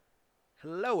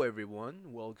Hello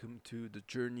everyone, welcome to the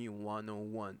Journey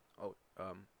 101.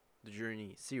 The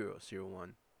Journey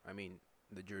 001. I mean,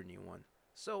 the Journey 1.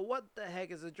 So, what the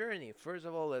heck is a journey? First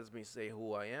of all, let me say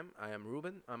who I am. I am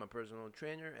Ruben. I'm a personal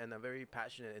trainer and a very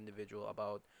passionate individual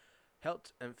about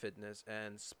health and fitness,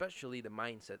 and especially the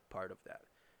mindset part of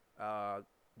that.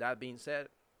 That being said,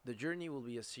 the journey will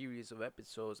be a series of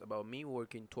episodes about me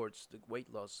working towards the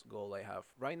weight loss goal I have.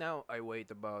 Right now, I weigh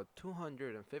about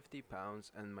 250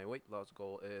 pounds, and my weight loss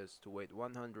goal is to weigh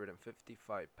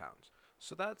 155 pounds.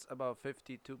 So that's about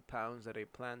 52 pounds that I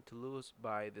plan to lose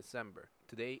by December.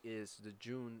 Today is the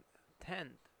June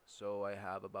 10th, so I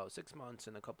have about 6 months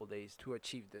and a couple days to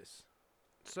achieve this.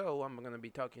 So, I'm going to be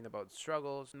talking about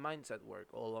struggles, mindset work,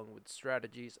 along with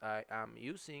strategies I am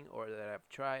using or that I've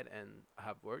tried and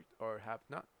have worked or have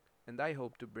not. And I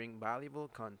hope to bring valuable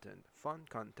content, fun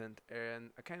content,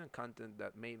 and a kind of content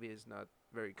that maybe is not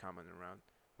very common around.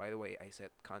 By the way, I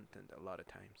said content a lot of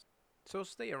times. So,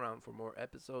 stay around for more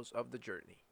episodes of The Journey.